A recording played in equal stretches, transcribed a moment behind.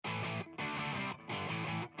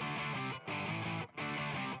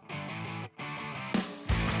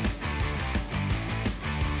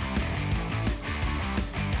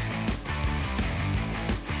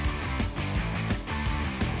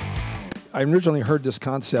I originally heard this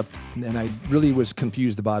concept, and I really was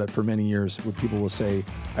confused about it for many years, where people will say,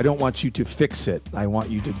 I don't want you to fix it. I want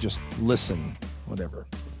you to just listen, whatever.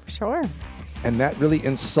 Sure. And that really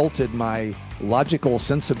insulted my logical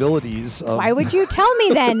sensibilities. Why would you tell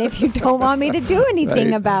me then if you don't want me to do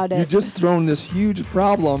anything about it? You've just thrown this huge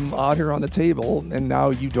problem out here on the table, and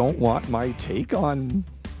now you don't want my take on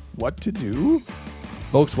what to do?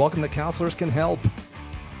 Folks, welcome to Counselors Can Help.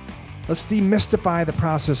 Let's demystify the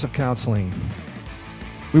process of counseling.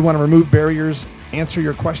 We want to remove barriers, answer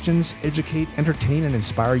your questions, educate, entertain, and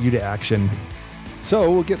inspire you to action.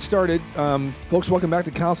 So we'll get started. Folks, welcome back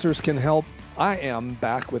to Counselors Can Help. I am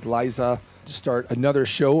back with Liza to start another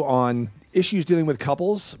show on issues dealing with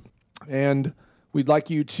couples. And we'd like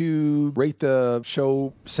you to rate the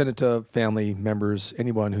show, send it to family members,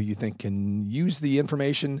 anyone who you think can use the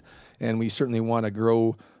information. And we certainly want to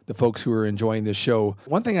grow the folks who are enjoying this show.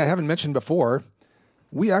 One thing I haven't mentioned before,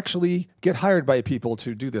 we actually get hired by people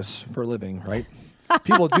to do this for a living, right?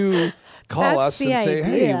 People do call us and say,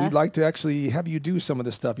 hey, we'd like to actually have you do some of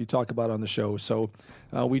the stuff you talk about on the show. So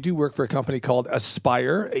we do work for a company called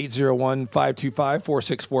Aspire,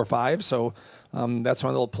 801-525-4645. So that's my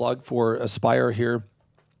little plug for Aspire here.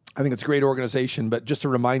 I think it's a great organization, but just a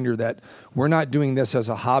reminder that we're not doing this as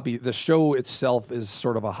a hobby. The show itself is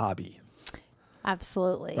sort of a hobby.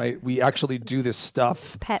 Absolutely. Right? We actually do this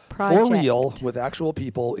stuff pet project for real with actual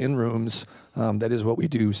people in rooms. That is what we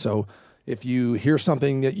do. So if you hear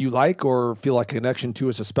something that you like or feel like a connection to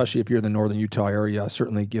us, especially if you're in the northern Utah area,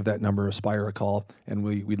 certainly give that number, Aspire, a call, and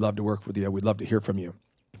we'd love to work with you. We'd love to hear from you.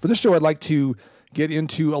 For this show, I'd like to get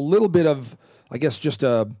into a little bit of, I guess, just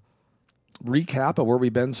a recap of where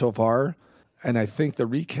we've been so far. And I think the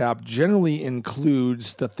recap generally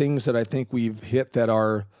includes the things that I think we've hit that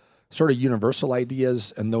are sort of universal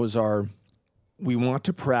ideas, and those are, we want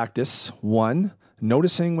to practice, one,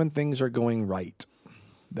 noticing when things are going right.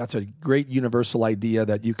 That's a great universal idea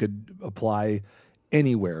that you could apply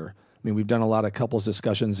anywhere. I mean, we've done a lot of couples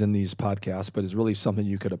discussions in these podcasts, but it's really something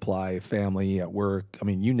you could apply family, at work. I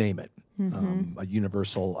mean, you name it. A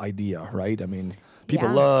universal idea, right? I mean, people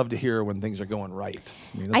love to hear when things are going right.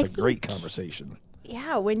 I mean, that's a great conversation.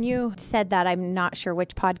 Yeah, when you said that, I'm not sure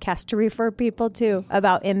which podcast to refer people to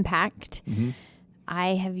about impact. Mm-hmm. I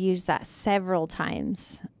have used that several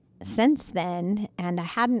times since then, and I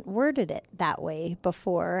hadn't worded it that way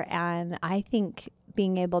before. And I think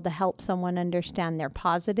being able to help someone understand their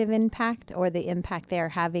positive impact or the impact they're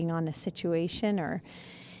having on a situation or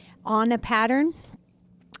on a pattern,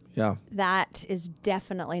 that is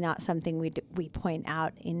definitely not something we point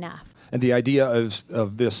out enough. And the idea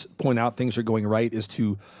of this point out things are going right is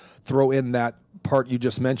to throw in that part you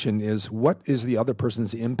just mentioned is, what is the other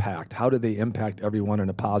person's impact? How do they impact everyone in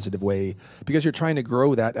a positive way? Because you're trying to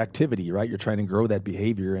grow that activity, right? You're trying to grow that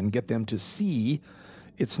behavior and get them to see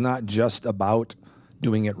it's not just about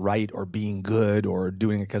doing it right or being good or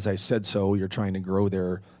doing it because I said so. You're trying to grow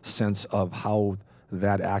their sense of how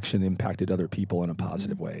that action impacted other people in a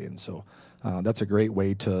positive way. And so that's a great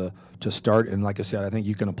way to start. And like I said, I think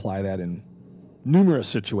you can apply that in numerous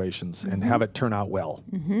situations and have it turn out well.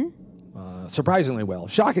 Surprisingly well,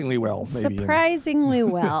 shockingly well, maybe. Surprisingly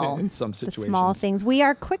well. In some situations. The small things. We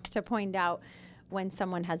are quick to point out when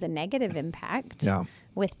someone has a negative impact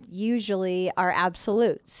with usually our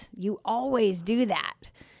absolutes. You always do that.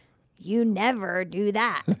 You never do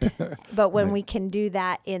that. But when we can do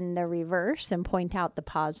that in the reverse and point out the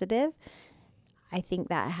positive, I think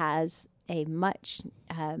that has a much,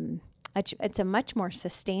 it's a much more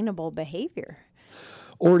sustainable behavior.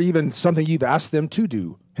 Or even something you've asked them to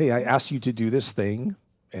do. Hey, I asked you to do this thing,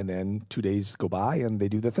 and then 2 days go by and they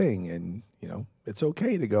do the thing. And, it's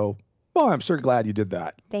okay to go, well, I'm sure glad you did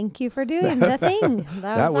that. Thank you for doing the thing.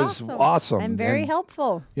 That was awesome. And very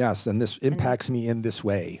helpful. Yes, and this impacts me in this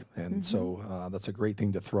way. And so that's a great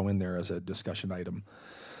thing to throw in there as a discussion item.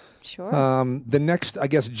 Sure. The next, I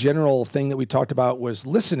guess, general thing that we talked about was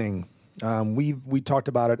listening. We talked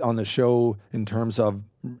about it on the show in terms of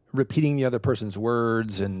repeating the other person's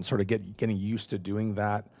words and sort of getting used to doing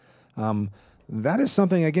that. That is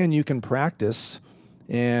something, again, you can practice.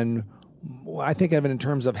 And I think of it in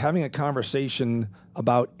terms of having a conversation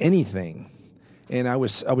about anything. And I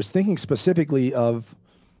was thinking specifically of,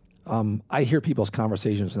 I hear people's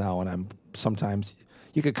conversations now, and I'm sometimes,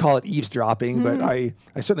 you could call it eavesdropping, but I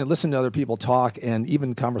certainly listen to other people talk, and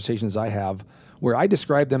even conversations I have where I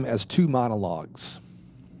describe them as two monologues.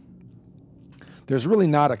 There's really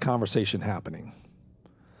not a conversation happening.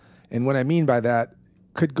 And what I mean by that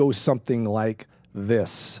could go something like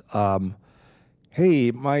this.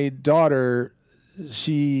 Hey, my daughter,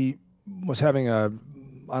 she was having a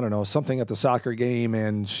I don't know, something at the soccer game,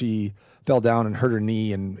 and she fell down and hurt her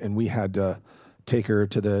knee, and we had to take her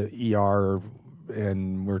to the ER,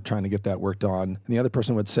 and we're trying to get that worked on. And the other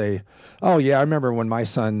person would say, oh yeah, I remember when my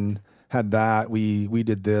son had that, we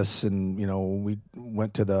did this, and we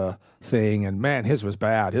went to the thing, and man, his was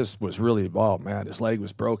bad. His was really, oh man, his leg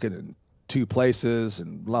was broken in 2 places,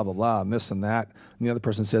 and blah blah blah, and this and that. And the other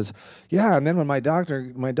person says, yeah, and then when my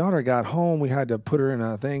daughter got home, we had to put her in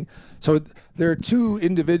a thing. So there are 2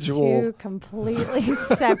 individual, 2 completely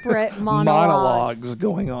separate monologues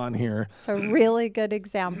going on here. It's a really good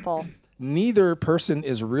example. Neither person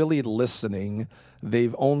is really listening.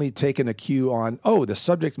 They've only taken a cue on, oh, the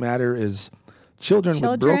subject matter is children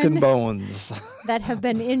with broken bones that have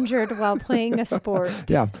been injured while playing a sport.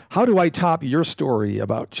 Yeah. How do I top your story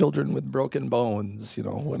about children with broken bones?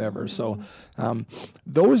 Whatever. So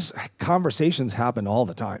those conversations happen all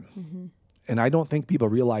the time. Mm-hmm. And I don't think people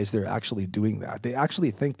realize they're actually doing that. They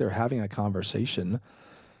actually think they're having a conversation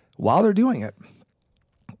while they're doing it.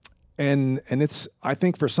 And I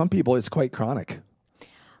think for some people it's quite chronic.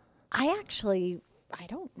 I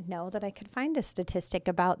don't know that I could find a statistic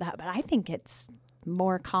about that, but I think it's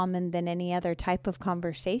more common than any other type of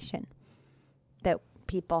conversation that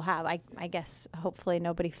people have. I guess hopefully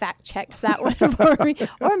nobody fact checks that one for me,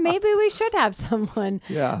 or maybe we should have someone.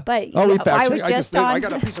 Yeah. But I was just on. I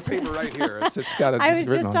got a piece of paper right here. It's got it. I was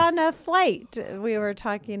just on a flight. We were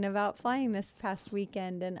talking about flying this past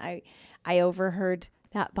weekend, and I overheard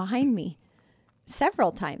that behind me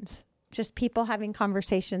several times. Just people having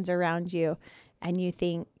conversations around you. And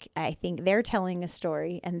I think they're telling a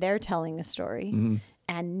story and they're telling a story. Mm-hmm.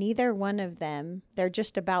 And neither one of them, they're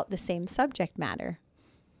just about the same subject matter.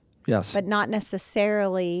 Yes. But not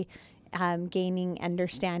necessarily gaining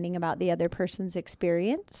understanding about the other person's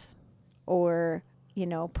experience or,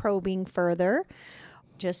 probing further.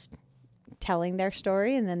 Just telling their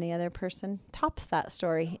story, and then the other person tops that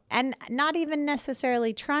story. And not even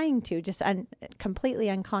necessarily trying to, just completely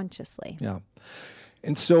unconsciously. Yeah.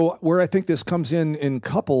 And so where I think this comes in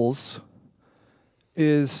couples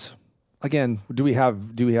is, again, do we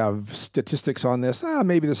have statistics on this?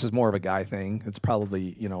 Maybe this is more of a guy thing. It's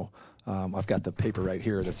probably, I've got the paper right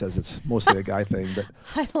here that says it's mostly a guy thing. But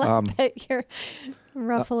I like that you're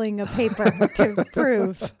ruffling a paper to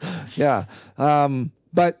prove. Yeah.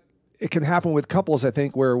 But it can happen with couples, I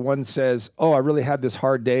think, where one says, oh, I really had this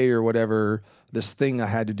hard day or whatever, this thing I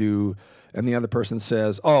had to do. And the other person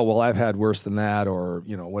says, oh, well, I've had worse than that, or,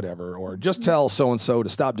 whatever, or just tell so-and-so to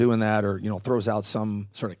stop doing that, or, throws out some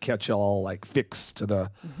sort of catch-all like fix to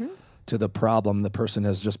the problem the person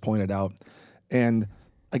has just pointed out. And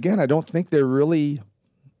again, I don't think they're really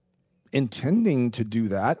intending to do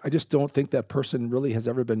that. I just don't think that person really has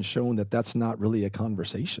ever been shown that that's not really a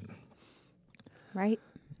conversation. Right.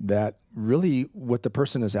 That really what the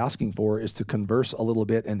person is asking for is to converse a little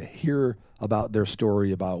bit and hear about their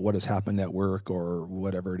story, about what has happened at work or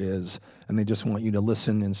whatever it is. And they just want you to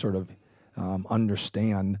listen and sort of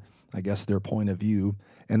understand, I guess, their point of view.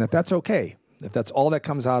 And that's okay. If that's all that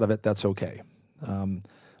comes out of it, that's okay.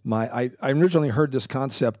 I originally heard this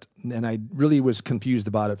concept, and I really was confused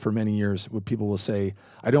about it for many years, where people will say,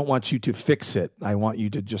 I don't want you to fix it. I want you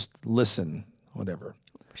to just listen, whatever.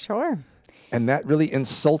 Sure. And that really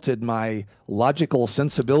insulted my logical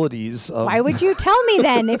sensibilities. Why would you tell me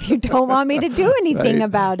then if you don't want me to do anything right?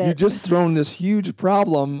 about it? You just thrown this huge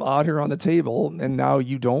problem out here on the table, and now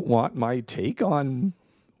you don't want my take on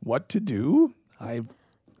what to do? And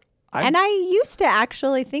I used to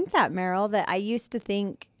actually think that, Meryl, that I used to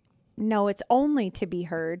think, no, it's only to be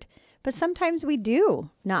heard. But sometimes we do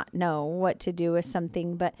not know what to do with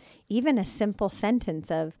something. But even a simple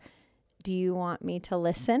sentence of, do you want me to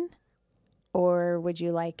listen? Or would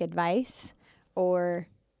you like advice? Or,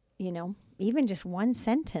 even just one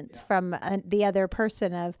sentence from the other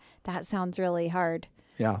person of, that sounds really hard.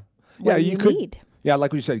 Yeah. What do you need? Yeah,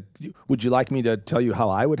 like we said, would you like me to tell you how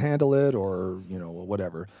I would handle it, or,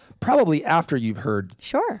 whatever? Probably after you've heard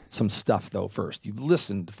some stuff, though, first. You've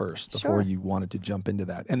listened first before you wanted to jump into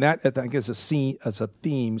that. And that, I think, is a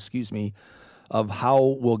theme, of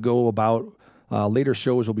how we'll go about. Later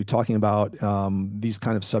shows we'll be talking about these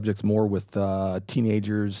kind of subjects more with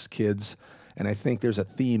teenagers, kids. And I think there's a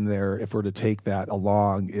theme there, if we're to take that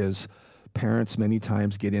along, is parents many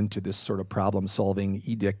times get into this sort of problem-solving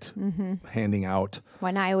edict handing out.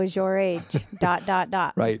 When I was your age, ...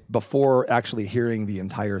 Right, before actually hearing the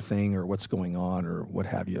entire thing or what's going on or what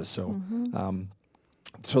have you. So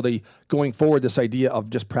going forward, this idea of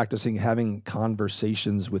just practicing having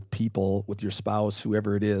conversations with people, with your spouse,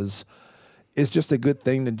 whoever it is just a good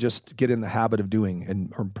thing to just get in the habit of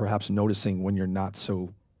doing, or perhaps noticing when you're not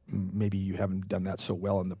so maybe you haven't done that so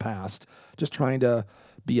well in the past. Just trying to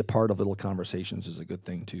be a part of little conversations is a good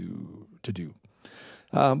thing to do.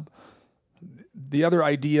 The other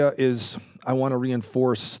idea is I want to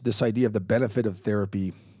reinforce this idea of the benefit of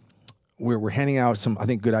therapy. We're handing out some, I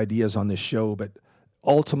think, good ideas on this show, but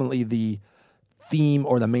ultimately the theme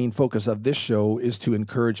or the main focus of this show is to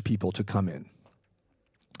encourage people to come in.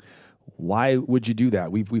 Why would you do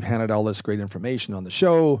that? We've handed all this great information on the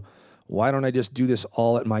show. Why don't I just do this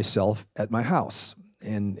all at myself at my house?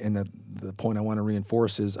 And the point I want to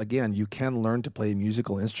reinforce is, again, you can learn to play a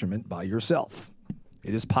musical instrument by yourself.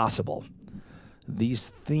 It is possible. These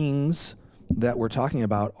things that we're talking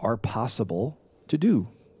about are possible to do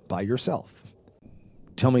by yourself.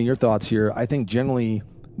 Tell me your thoughts here. I think generally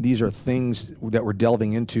these are things that we're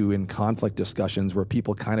delving into in conflict discussions where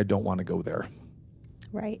people kind of don't want to go there.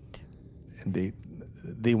 Right. And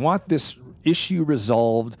they want this issue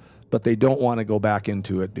resolved, but they don't want to go back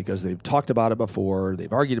into it because they've talked about it before,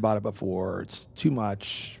 they've argued about it before, it's too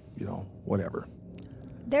much, whatever.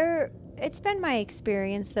 It's been my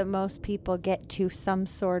experience that most people get to some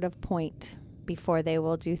sort of point before they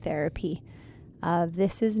will do therapy.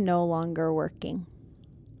 This is no longer working,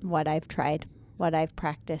 what I've tried, what I've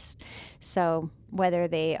practiced. So whether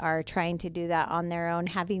they are trying to do that on their own,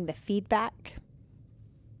 having the feedback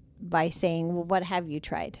by saying, well, what have you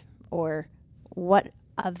tried? Or what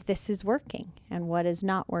of this is working and what is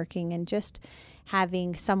not working? And just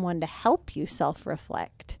having someone to help you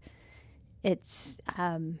self-reflect. It's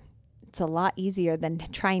a lot easier than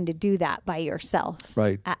trying to do that by yourself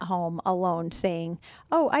at home alone, saying,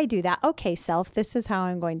 oh, I do that. Okay, self, this is how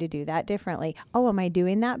I'm going to do that differently. Oh, am I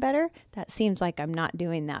doing that better? That seems like I'm not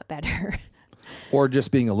doing that better. Or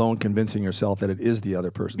just being alone, convincing yourself that it is the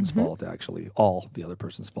other person's fault, actually, all the other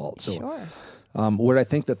person's fault. So sure. What I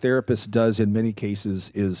think the therapist does in many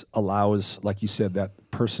cases is allows, like you said, that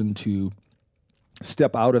person to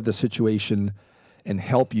step out of the situation and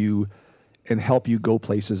help you go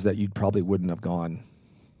places that you probably wouldn't have gone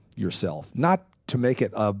yourself. Not to make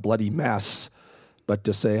it a bloody mess, but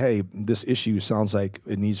to say, hey, this issue sounds like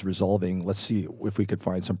it needs resolving. Let's see if we could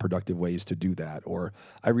find some productive ways to do that. Or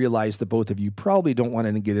I realize that both of you probably don't want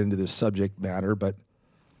to get into this subject matter, but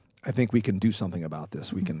I think we can do something about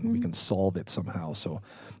this. We can solve it somehow. So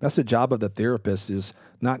that's the job of the therapist, is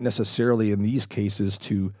not necessarily in these cases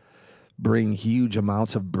to bring huge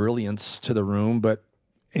amounts of brilliance to the room, but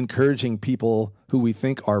encouraging people who we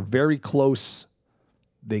think are very close,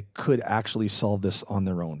 they could actually solve this on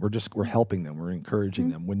their own. We're helping them. We're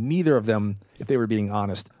encouraging them when neither of them, if they were being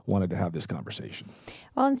honest, wanted to have this conversation.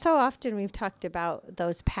 Well, and so often we've talked about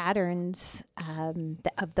those patterns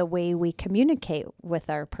of the way we communicate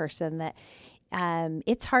with our person, that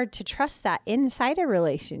it's hard to trust that inside a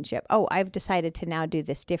relationship. Oh, I've decided to now do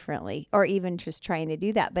this differently, or even just trying to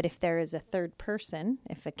do that. But if there is a third person,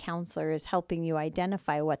 if a counselor is helping you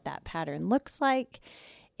identify what that pattern looks like,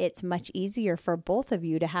 it's much easier for both of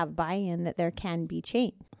you to have buy-in that there can be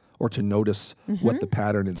change. Or to notice what the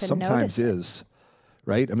pattern is sometimes is,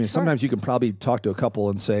 right? I mean, sometimes you can probably talk to a couple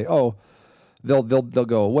and say, oh, they'll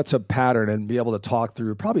go, what's a pattern? And be able to talk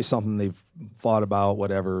through probably something they've thought about,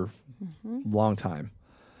 whatever, long time.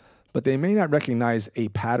 But they may not recognize a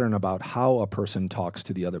pattern about how a person talks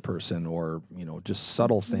to the other person, or, just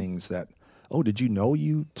subtle things that, oh, did you know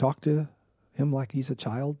you talk to him like he's a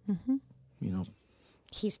child?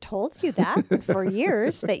 He's told you that for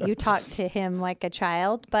years, that you talk to him like a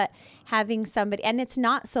child, but having somebody, and it's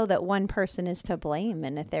not so that one person is to blame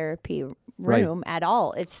in a therapy room at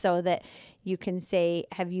all. It's so that you can say,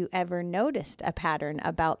 have you ever noticed a pattern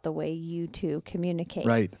about the way you two communicate?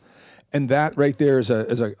 Right. And that right there is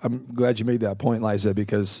I'm glad you made that point, Liza,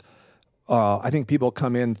 because I think people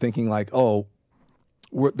come in thinking like, oh,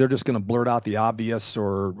 they're just going to blurt out the obvious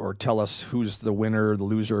or tell us who's the winner, the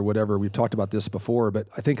loser, or whatever. We've talked about this before, but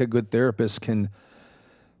I think a good therapist can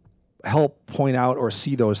help point out or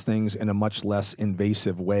see those things in a much less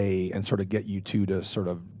invasive way and sort of get you two to sort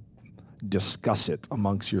of discuss it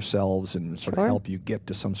amongst yourselves and sort of help you get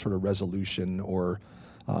to some sort of resolution or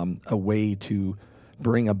a way to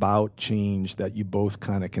bring about change that you both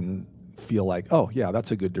kind of can feel like, oh, yeah,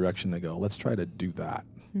 that's a good direction to go. Let's try to do that.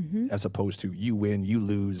 As opposed to you win, you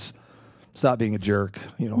lose, stop being a jerk,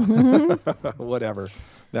 whatever,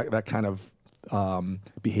 that kind of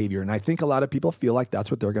behavior. And I think a lot of people feel like that's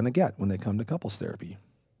what they're going to get when they come to couples therapy,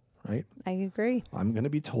 right? I agree. I'm going to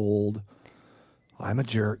be told I'm a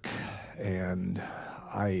jerk, and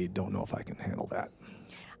I don't know if I can handle that.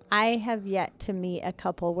 I have yet to meet a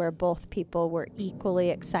couple where both people were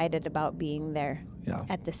equally excited about being there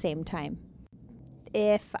at the same time.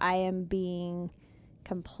 If I am being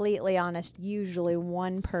completely honest, usually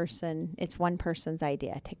it's one person's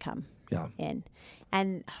idea to come in.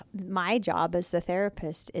 And my job as the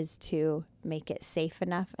therapist is to make it safe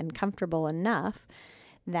enough and comfortable enough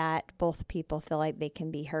that both people feel like they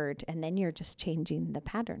can be heard. And then you're just changing the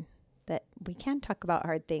pattern that we can talk about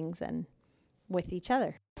hard things and with each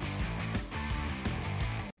other.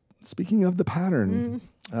 Speaking of the pattern,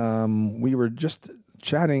 we were just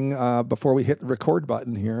chatting before we hit the record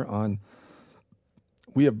button here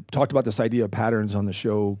we have talked about this idea of patterns on the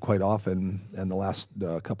show quite often in the last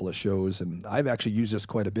couple of shows, and I've actually used this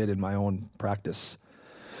quite a bit in my own practice.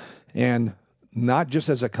 And not just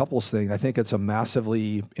as a couples thing, I think it's a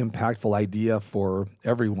massively impactful idea for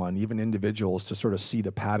everyone, even individuals, to sort of see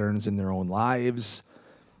the patterns in their own lives.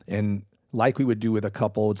 And like we would do with a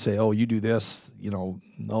couple, would say, oh, you do this,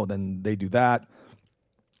 no, then they do that.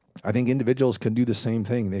 I think individuals can do the same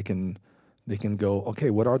thing. They can go, okay,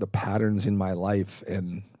 what are the patterns in my life,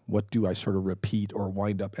 and what do I sort of repeat or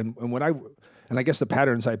wind up? And I guess the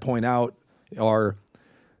patterns I point out are,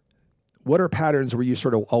 what are patterns where you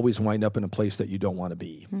sort of always wind up in a place that you don't want to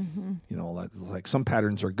be? Like some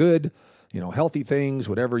patterns are good, healthy things,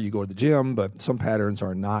 whatever, you go to the gym, but some patterns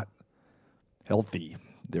are not healthy.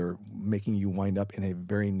 They're making you wind up in a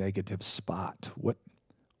very negative spot.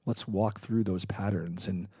 Let's walk through those patterns.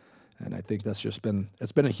 And I think it's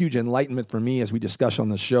been a huge enlightenment for me as we discuss on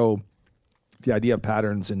the show, the idea of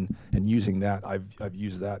patterns and using that. I've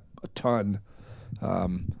used that a ton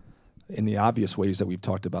in the obvious ways that we've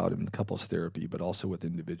talked about in couples therapy, but also with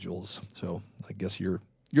individuals. So I guess your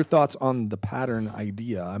thoughts on the pattern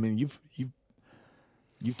idea. I mean, you've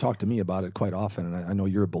talked to me about it quite often, and I know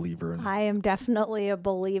you're a believer. I am definitely a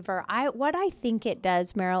believer. What I think it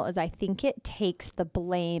does, Meryl, is I think it takes the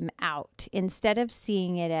blame out. Instead of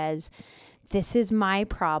seeing it as, this is my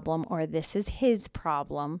problem or this is his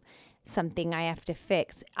problem, something I have to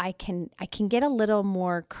fix, I can get a little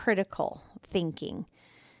more critical thinking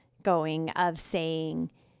going, of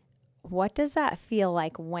saying, what does that feel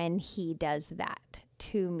like when he does that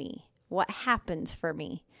to me? What happens for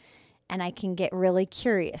me? And I can get really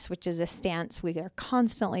curious, which is a stance we are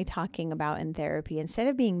constantly talking about in therapy. Instead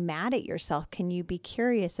of being mad at yourself, can you be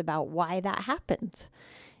curious about why that happens?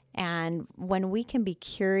 And when we can be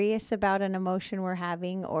curious about an emotion we're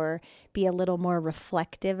having, or be a little more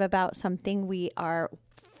reflective about something, we are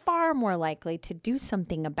far more likely to do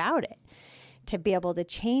something about it, to be able to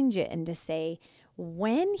change it, and to say,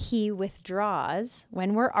 when he withdraws,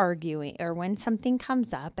 when we're arguing, or when something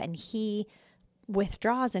comes up and he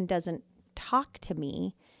withdraws and doesn't talk to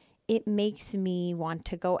me, it makes me want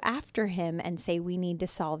to go after him and say, we need to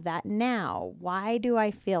solve that now. Why do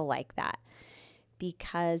I feel like that?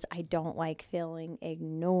 Because I don't like feeling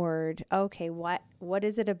ignored. Okay, what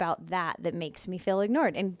is it about that makes me feel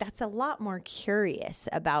ignored? And that's a lot more curious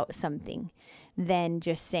about something than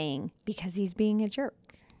just saying, because he's being a jerk.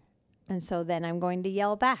 And so then I'm going to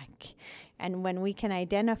yell back. And when we can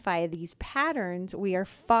identify these patterns, we are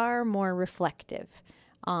far more reflective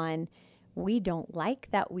on, we don't like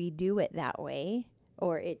that we do it that way,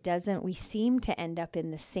 or we seem to end up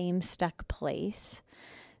in the same stuck place.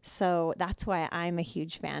 So that's why I'm a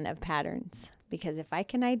huge fan of patterns, because if I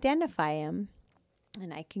can identify them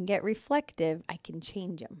and I can get reflective, I can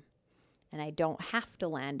change them. And I don't have to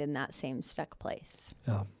land in that same stuck place.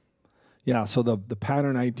 Yeah. So the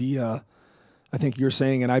pattern idea, I think you're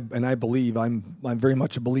saying, and I believe, I'm very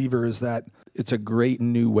much a believer, is that it's a great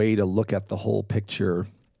new way to look at the whole picture,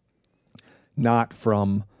 not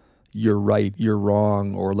from you're right, you're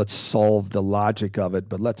wrong, or let's solve the logic of it,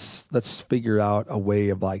 but let's figure out a way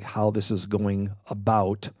of like how this is going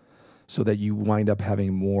about, so that you wind up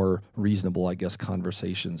having more reasonable, I guess,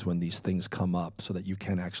 conversations when these things come up, so that you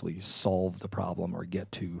can actually solve the problem or get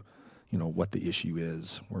to what the issue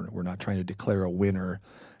is. We're not trying to declare a winner.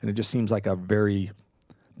 And it just seems like a very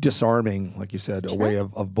disarming, like you said, a way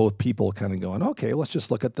of both people kind of going, okay, let's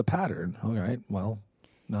just look at the pattern. All right, well.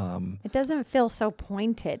 It doesn't feel so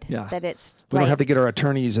pointed that it's we don't have to get our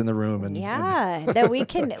attorneys in the room. That we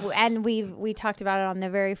can, and we talked about it on the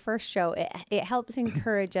very first show. It helps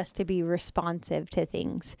encourage us to be responsive to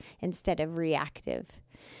things instead of reactive,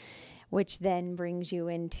 which then brings you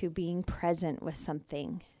into being present with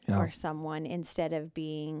something or someone, instead of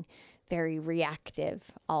being very reactive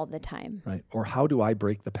all the time. Right. Or how do I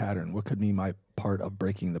break the pattern? What could be my part of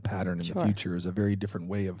breaking the pattern in the future is a very different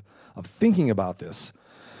way of thinking about this.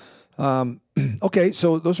 Okay,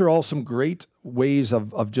 so those are all some great ways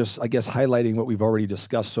of just, I guess, highlighting what we've already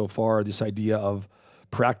discussed so far, this idea of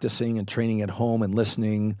practicing and training at home and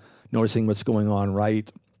listening, noticing what's going on,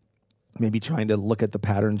 maybe trying to look at the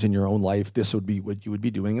patterns in your own life. This would be what you would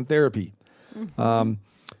be doing in therapy.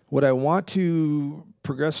 What I want to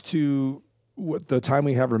progress to, what the time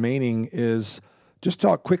we have remaining, is just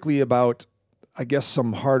talk quickly about, I guess,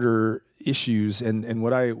 some harder issues. And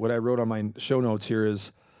what I wrote on my show notes here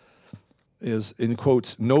is in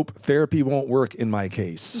quotes, "Nope, therapy won't work in my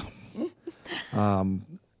case." And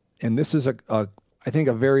this is I think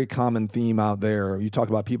a very common theme out there. You talk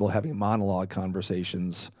about people having monologue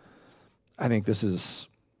conversations. I think this is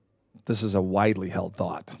a widely held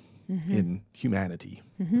thought in humanity,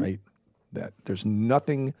 right? That there's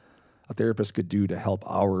nothing a therapist could do to help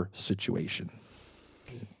our situation.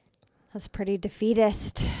 That's pretty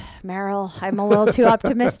defeatist, Meryl. I'm a little too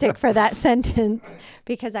optimistic for that sentence,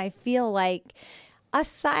 because I feel like,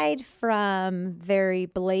 aside from very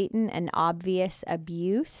blatant and obvious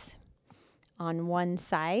abuse on one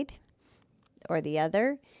side or the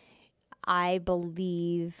other, I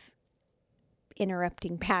believe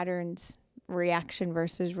interrupting patterns, reaction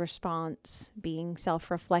versus response, being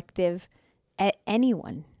self-reflective,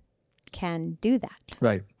 anyone can do that.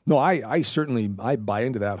 Right. No, I certainly buy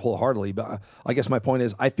into that wholeheartedly. But I guess my point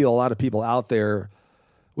is, I feel a lot of people out there,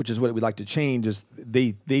 which is what we'd like to change, is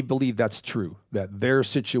they believe that's true, that their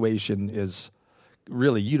situation is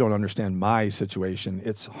really, you don't understand my situation.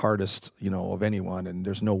 It's hardest, of anyone, and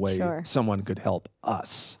there's no way someone could help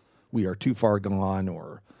us. We are too far gone,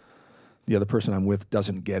 or the other person I'm with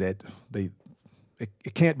doesn't get it.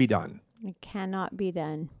 It can't be done. It cannot be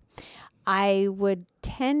done. I would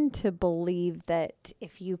tend to believe that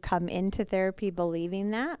if you come into therapy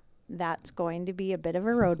believing that, that's going to be a bit of a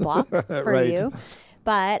roadblock for you.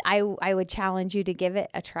 But I would challenge you to give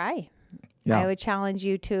it a try. Yeah. I would challenge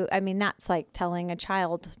you to, that's like telling a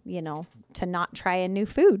child, to not try a new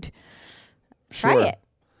food. Try it.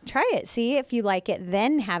 Try it. See if you like it,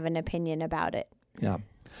 then have an opinion about it. Yeah.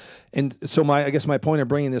 And so I guess my point of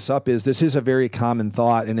bringing this up is, this is a very common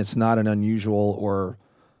thought, and it's not an unusual or,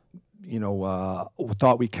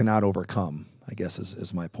 thought we cannot overcome, I guess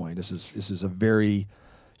is my point. This is a very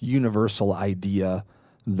universal idea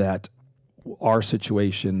that our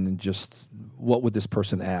situation, just what would this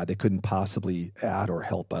person add? They couldn't possibly add or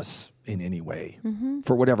help us in any way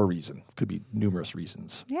for whatever reason. Could be numerous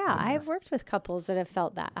reasons. Yeah, I've worked with couples that have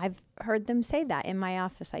felt that. I've heard them say that in my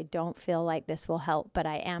office. I don't feel like this will help, but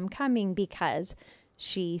I am coming because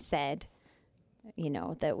she said,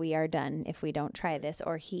 that we are done if we don't try this,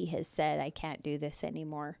 or he has said, I can't do this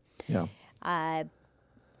anymore. Yeah.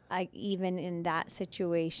 Even in that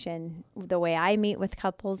situation, the way I meet with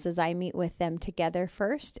couples is I meet with them together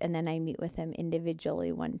first, and then I meet with them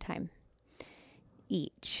individually one time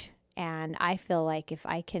each. And I feel like if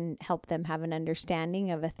I can help them have an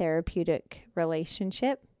understanding of a therapeutic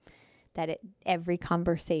relationship, that every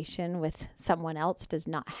conversation with someone else does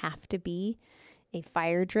not have to be a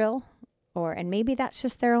fire drill, and maybe that's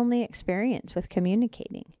just their only experience with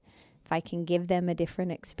communicating. If I can give them a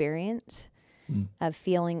different experience of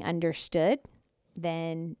feeling understood,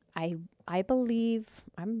 then I believe,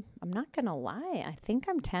 I'm not going to lie, I think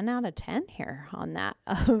I'm 10 out of 10 here on that,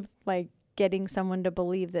 of like getting someone to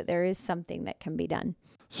believe that there is something that can be done.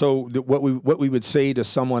 So what we would say to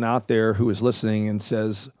someone out there who is listening and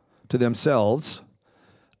says to themselves,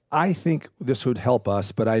 I think this would help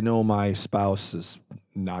us, but I know my spouse is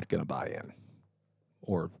not going to buy in,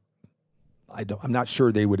 or I'm not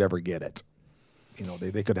sure they would ever get it.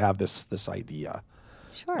 They could have this idea.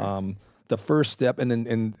 Sure. The first step,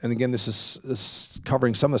 and again, this is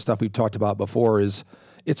covering some of the stuff we've talked about before, is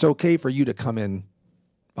it's okay for you to come in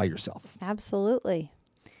by yourself. Absolutely.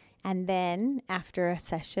 And then after a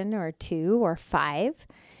session or 2 or 5,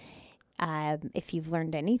 if you've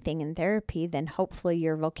learned anything in therapy, then hopefully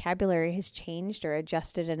your vocabulary has changed or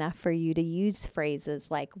adjusted enough for you to use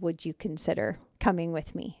phrases like, would you consider coming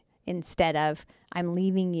with me? Instead of, I'm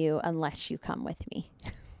leaving you unless you come with me.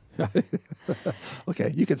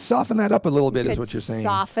 Okay, you could soften that up a little bit, is what you're saying.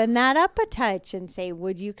 Soften that up a touch and say,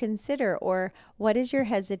 would you consider, or what is your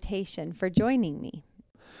hesitation for joining me?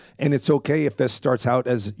 And it's okay if this starts out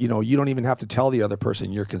as, you don't even have to tell the other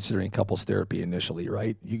person you're considering couples therapy initially,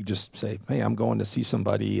 right? You just say, hey, I'm going to see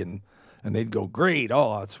somebody, and they'd go, great,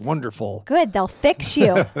 oh, it's wonderful. Good, they'll fix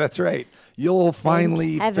you. That's right. You'll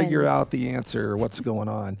finally figure out the answer, what's going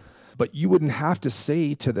on. But you wouldn't have to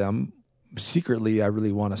say to them secretly, I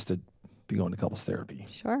really want us to be going to couples therapy.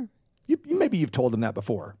 Sure. Maybe you've told them that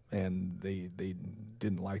before, and they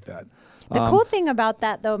didn't like that. The cool thing about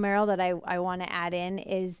that, though, Meryl, that I want to add in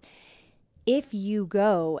is, if you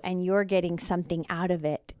go and you're getting something out of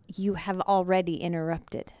it, you have already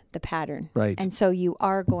interrupted the pattern. Right. And so you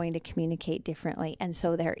are going to communicate differently. And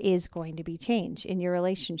so there is going to be change in your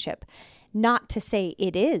relationship. Not to say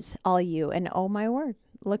it is all you, and oh my word,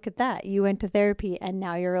 look at that. You went to therapy and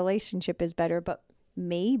now your relationship is better, but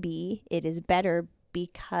maybe it is better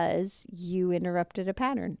because you interrupted a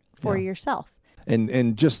pattern for yourself.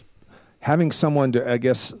 And just having someone to, I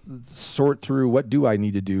guess, sort through what do I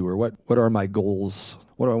need to do, or what are my goals?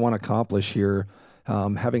 What do I want to accomplish here?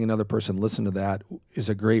 Having another person listen to that is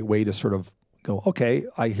a great way to sort of go, okay,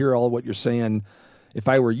 I hear all what you're saying. If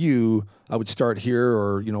I were you, I would start here,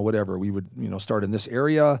 or, whatever. We would, start in this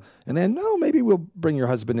area, and then, maybe we'll bring your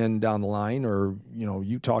husband in down the line, or,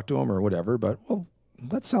 you talk to him or whatever. But, well,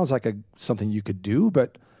 that sounds like something you could do,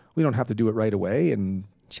 but we don't have to do it right away. And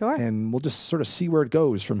sure. And we'll just sort of see where it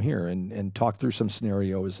goes from here, and talk through some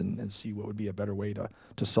scenarios and see what would be a better way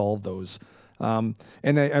to solve those. And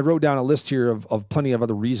I wrote down a list here of plenty of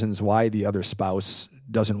other reasons why the other spouse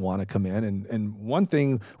doesn't want to come in. And one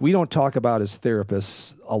thing we don't talk about as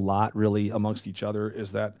therapists a lot, really, amongst each other,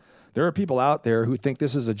 is that there are people out there who think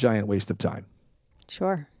this is a giant waste of time.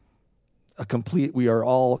 Sure. We are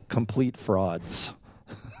all complete frauds.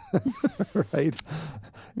 Right?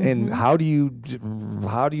 Mm-hmm. And how do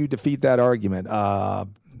you defeat that argument? I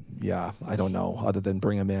don't know, other than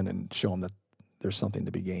bring them in and show them that there's something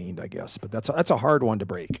to be gained, I guess. But that's a hard one to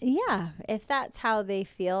break. Yeah, if that's how they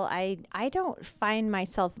feel, I don't find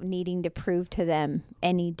myself needing to prove to them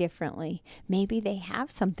any differently. Maybe they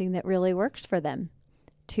have something that really works for them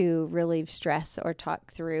to relieve stress or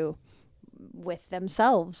talk through with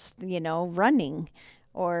themselves, running.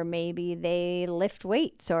 Or maybe they lift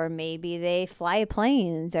weights, or maybe they fly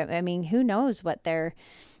planes. I mean, who knows what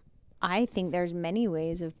I think there's many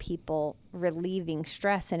ways of people relieving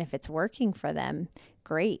stress, and if it's working for them,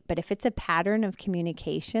 great. But if it's a pattern of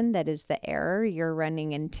communication that is the error you're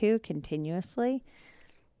running into continuously,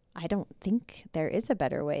 I don't think there is a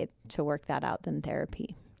better way to work that out than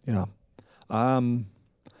therapy. Yeah. And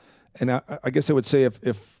I guess I would say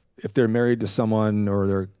if they're married to someone, or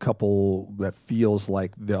they're a couple that feels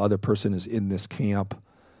like the other person is in this camp,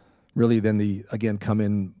 really then come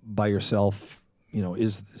in by yourself,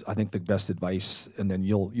 is, I think, the best advice. And then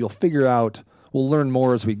you'll figure out, we'll learn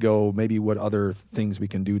more as we go, maybe what other things we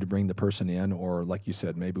can do to bring the person in, or like you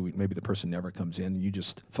said, maybe the person never comes in, and you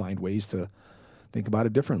just find ways to think about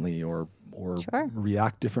it differently, or sure.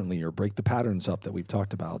 react differently, or break the patterns up that we've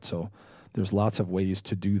talked about. So there's lots of ways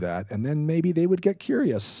to do that. And then maybe they would get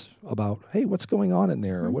curious about, hey, what's going on in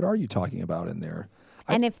there? Mm-hmm. Or what are you talking about in there?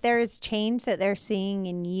 And if there's change that they're seeing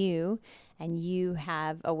in you, and you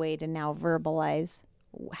have a way to now verbalize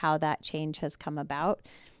how that change has come about,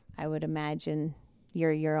 I would imagine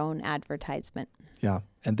you're your own advertisement. Yeah.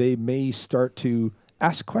 And they may start to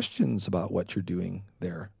ask questions about what you're doing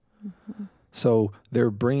there. Mm-hmm. So they're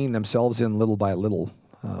bringing themselves in little by little,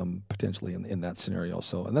 potentially in that scenario.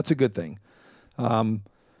 So, and that's a good thing.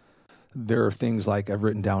 There are things like, I've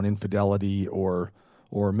written down infidelity, or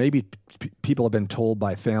maybe people have been told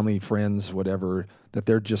by family, friends, whatever, that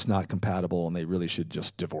they're just not compatible and they really should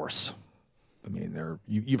just divorce. I mean,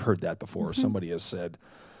 you've heard that before. Mm-hmm. Somebody has said,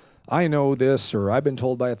 I know this, or I've been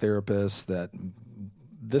told by a therapist that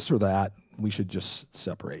this or that, we should just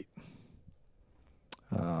separate.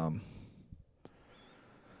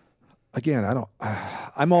 Again,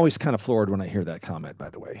 I'm always kind of floored when I hear that comment, by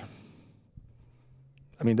the way.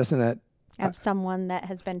 I mean, doesn't that... Of someone that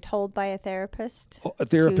has been told by a therapist? A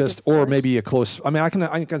therapist, or maybe a close... I mean,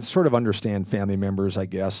 I can sort of understand family members, I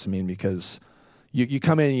guess. I mean, because you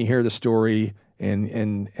come in and you hear the story,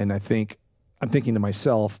 and I'm thinking to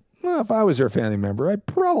myself, well, if I was their family member, I'd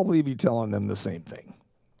probably be telling them the same thing.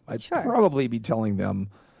 I'd probably be telling them,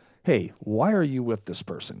 hey, why are you with this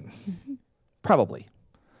person? Mm-hmm. Probably.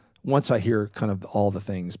 Once I hear kind of all the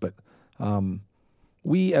things. But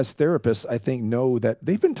we as therapists, I think, know that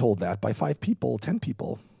they've been told that by 5 people, 10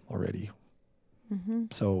 people already. Mm-hmm.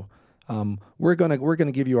 So we're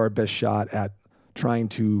gonna give you our best shot at trying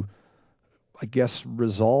to, I guess,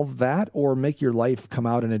 resolve that, or make your life come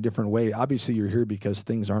out in a different way. Obviously, you're here because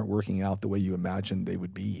things aren't working out the way you imagined they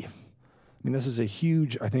would be. I mean, this is a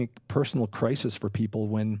huge, I think, personal crisis for people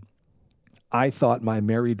when I thought my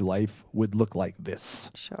married life would look like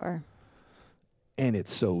this. Sure. And it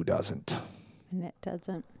so doesn't. And it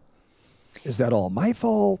doesn't. Is that all my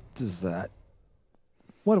fault?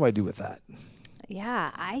 What do I do with that?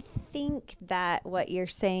 Yeah, I think that what you're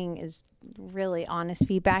saying is really honest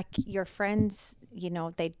feedback. Your friends,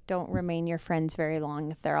 they don't remain your friends very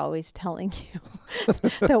long if they're always telling you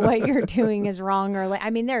that what you're doing is wrong. Or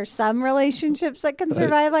there are some relationships that can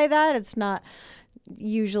survive like that. It's not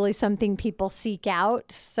usually something people seek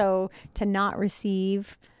out. So to not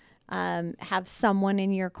receive, have someone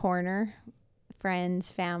in your corner, friends,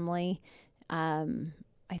 family, I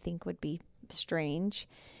think would be strange.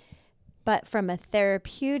 But from a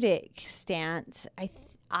therapeutic stance,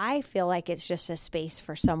 I feel like it's just a space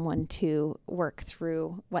for someone to work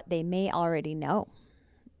through what they may already know.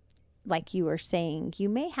 Like you were saying, you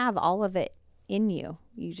may have all of it in you.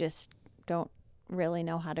 You just don't really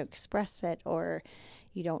know how to express it, or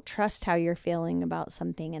you don't trust how you're feeling about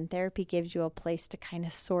something. And therapy gives you a place to kind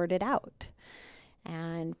of sort it out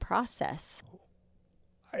and process.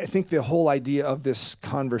 I think the whole idea of this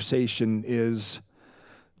conversation is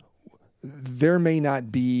there may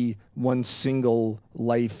not be one single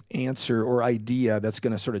life answer or idea that's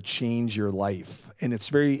going to sort of change your life. And it's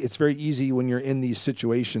very easy when you're in these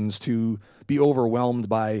situations to be overwhelmed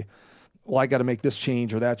by, well, I got to make this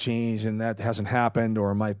change or that change, and that hasn't happened,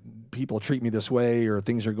 or my people treat me this way, or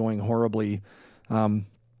things are going horribly.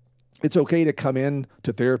 It's okay to come in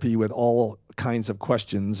to therapy with all kinds of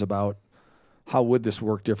questions about how would this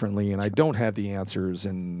work differently, and I don't have the answers,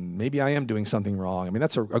 and maybe I am doing something wrong. I mean,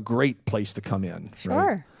 that's a great place to come in. Sure.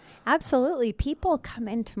 Right? Absolutely. People come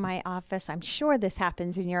into my office, I'm sure this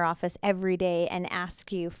happens in your office every day, and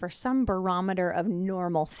ask you for some barometer of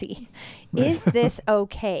normalcy. Is this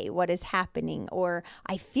okay, what is happening? Or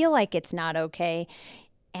I feel like it's not okay,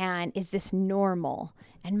 and is this normal?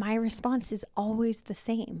 And my response is always the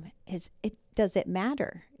same. Does it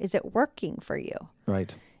matter? Is it working for you?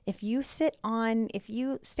 Right. If you stand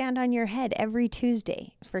on your head every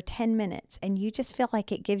Tuesday for 10 minutes and you just feel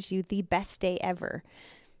like it gives you the best day ever,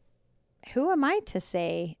 who am I to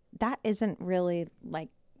say that isn't really like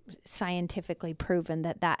scientifically proven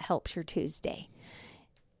that helps your Tuesday?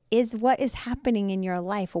 Is what is happening in your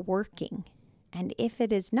life working? And if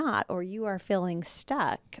it is not, or you are feeling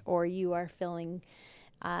stuck, or you are feeling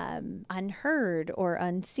unheard or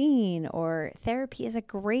unseen, or therapy is a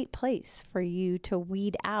great place for you to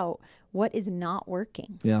weed out what is not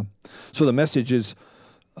working. Yeah. So the message is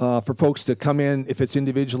for folks to come in, if it's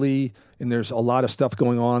individually and there's a lot of stuff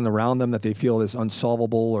going on around them that they feel is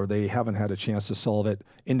unsolvable or they haven't had a chance to solve it,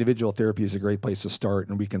 individual therapy is a great place to start,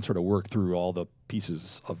 and we can sort of work through all the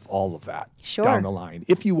pieces of all of that down the line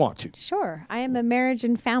if you want to. Sure. I am a marriage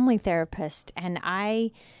and family therapist, and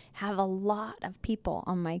I have a lot of people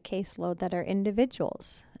on my caseload that are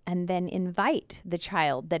individuals, and then invite the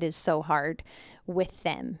child that is so hard with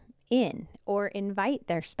them in, or invite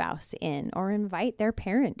their spouse in, or invite their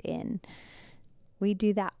parent in. We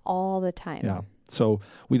do that all the time. Yeah. So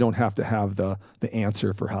we don't have to have the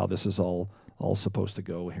answer for how this is all supposed to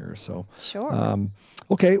go here. So sure.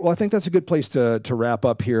 Okay. Well, I think that's a good place to wrap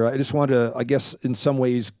up here. I just want to, I guess, in some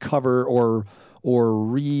ways cover or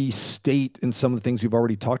restate in some of the things we've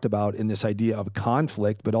already talked about in this idea of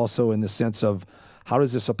conflict, but also in the sense of how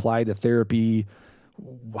does this apply to therapy?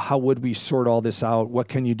 How would we sort all this out? What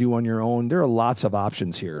can you do on your own? There are lots of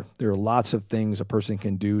options here. There are lots of things a person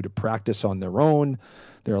can do to practice on their own.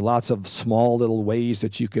 There are lots of small little ways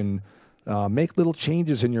that you can make little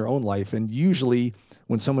changes in your own life. And usually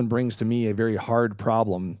when someone brings to me a very hard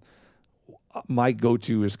problem, my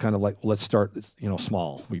go-to is kind of like, let's start,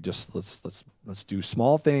 small. We just, let's do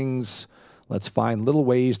small things. Let's find little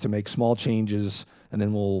ways to make small changes, and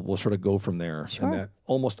then we'll sort of go from there. Sure. And that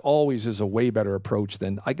almost always is a way better approach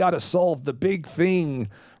than I got to solve the big thing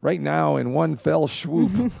right now in one fell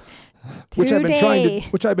swoop, which I've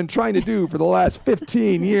been trying to do for the last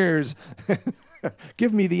 15 years.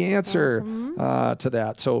 Give me the answer to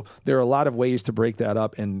that. So there are a lot of ways to break that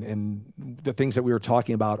up, and the things that we were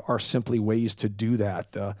talking about are simply ways to do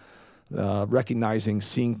that. Recognizing,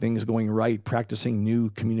 seeing things going right, practicing new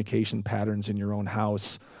communication patterns in your own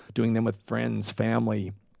house, doing them with friends,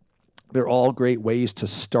 family. They're all great ways to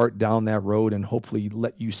start down that road and hopefully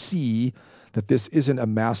let you see that this isn't a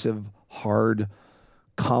massive, hard,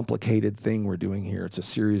 complicated thing we're doing here. It's a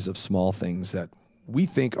series of small things that we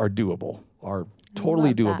think are doable, are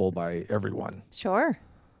totally doable by everyone. Sure.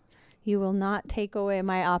 You will not take away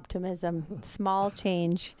my optimism. Small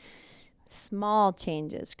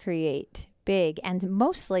changes create big and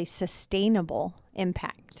mostly sustainable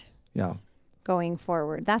impact. Yeah. Going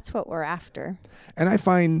forward. That's what we're after. And I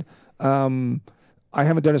find I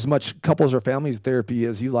haven't done as much couples or family therapy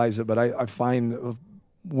as you, Liza, but I find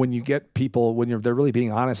when you get people, they're really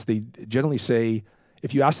being honest, they generally say,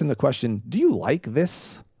 if you ask them the question, do you like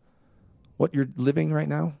this, what you're living right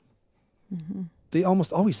now? Mm-hmm. They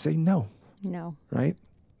almost always say no. No. Right?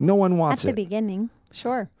 No one wants it. At the beginning,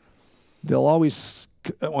 sure. They'll always,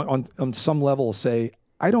 on some level, say,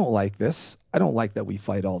 I don't like this. I don't like that we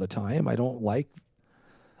fight all the time. I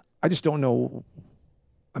just don't know.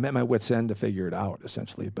 I'm at my wit's end to figure it out,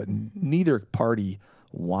 essentially. But neither party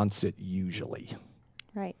wants it usually.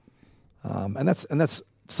 Right. And that's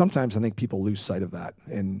sometimes I think people lose sight of that,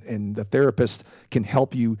 and the therapist can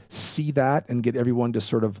help you see that and get everyone to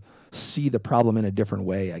sort of see the problem in a different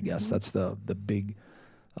way. I guess that's the big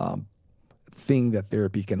thing that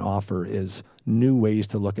therapy can offer, is new ways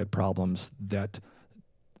to look at problems that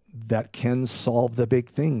can solve the big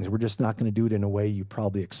things. We're just not going to do it in a way you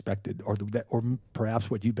probably expected, or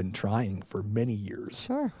perhaps what you've been trying for many years.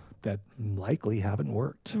 Sure. That likely haven't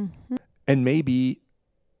worked. And maybe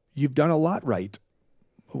you've done a lot right.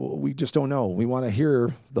 We just don't know. We want to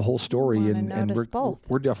hear the whole story, and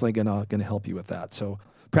we're definitely gonna help you with that. So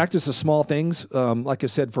practice the small things. Like I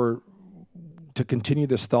said, to continue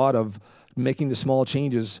this thought of making the small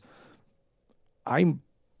changes. I'm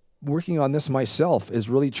working on this myself, is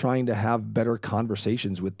really trying to have better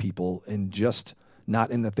conversations with people, and just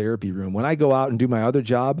not in the therapy room. When I go out and do my other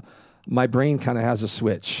job, my brain kind of has a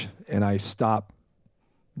switch, and I stop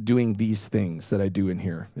doing these things that I do in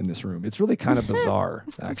here in this room. It's really kind of bizarre,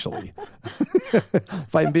 actually.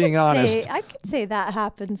 If I'm being honest, I could say that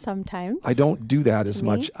happens sometimes. I don't do that as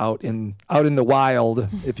much out in the wild,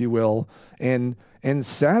 if you will, and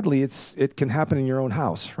sadly, it can happen in your own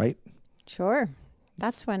house, right? Sure,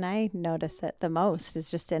 that's when I notice it the most. Is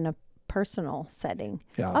just in a personal setting.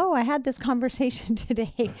 Yeah. Oh, I had this conversation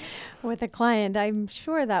today with a client. I'm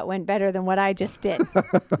sure that went better than what I just did.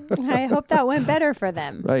 I hope that went better for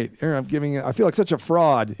them. Right. Aaron, I feel like such a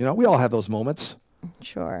fraud. We all have those moments.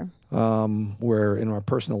 Sure. Where in our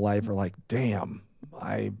personal life we're like, damn,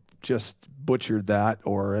 I just butchered that,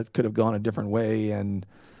 or it could have gone a different way, and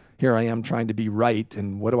here I am trying to be right,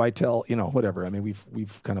 and what do I tell, whatever. I mean,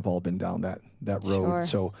 we've kind of all been down that road. Sure.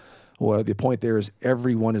 So the point there is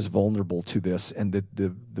everyone is vulnerable to this, and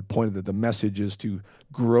the point of the message is to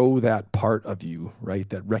grow that part of you, right,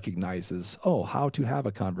 that recognizes, how to have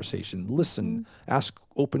a conversation, listen, ask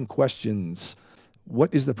open questions.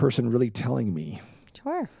 What is the person really telling me?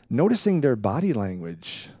 Sure. Noticing their body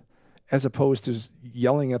language, as opposed to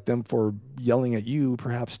yelling at them for yelling at you,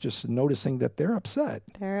 perhaps just noticing that they're upset.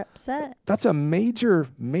 That's a major,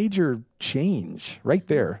 major change right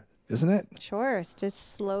there, isn't it? Sure. It's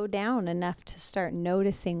just slow down enough to start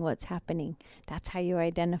noticing what's happening. That's how you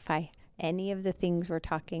identify any of the things we're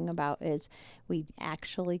talking about, is we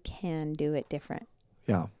actually can do it different.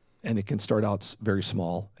 Yeah. And it can start out very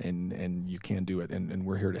small, and you can do it, and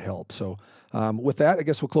we're here to help. So with that, I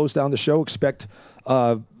guess we'll close down the show. Expect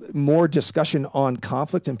more discussion on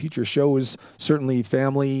conflict in future shows, certainly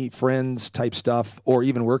family, friends type stuff, or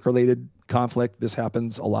even work-related conflict. This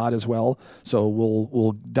happens a lot as well. So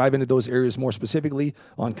we'll dive into those areas more specifically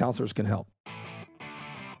on Counselors Can Help.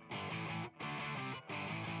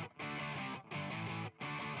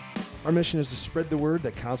 Our mission is to spread the word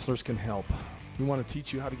that counselors can help. We want to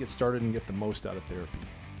teach you how to get started and get the most out of therapy.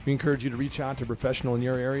 We encourage you to reach out to a professional in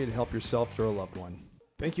your area to help yourself or a loved one.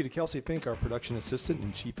 Thank you to Kelsey Fink, our production assistant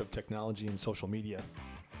and chief of technology and social media.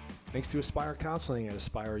 Thanks to Aspire Counseling at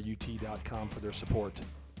aspireut.com for their support.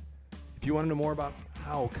 If you want to know more about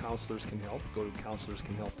how counselors can help, go to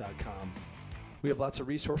counselorscanhelp.com. We have lots of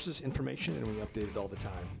resources, information, and we update it all the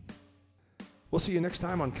time. We'll see you next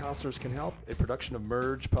time on Counselors Can Help, a production of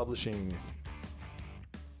Merge Publishing.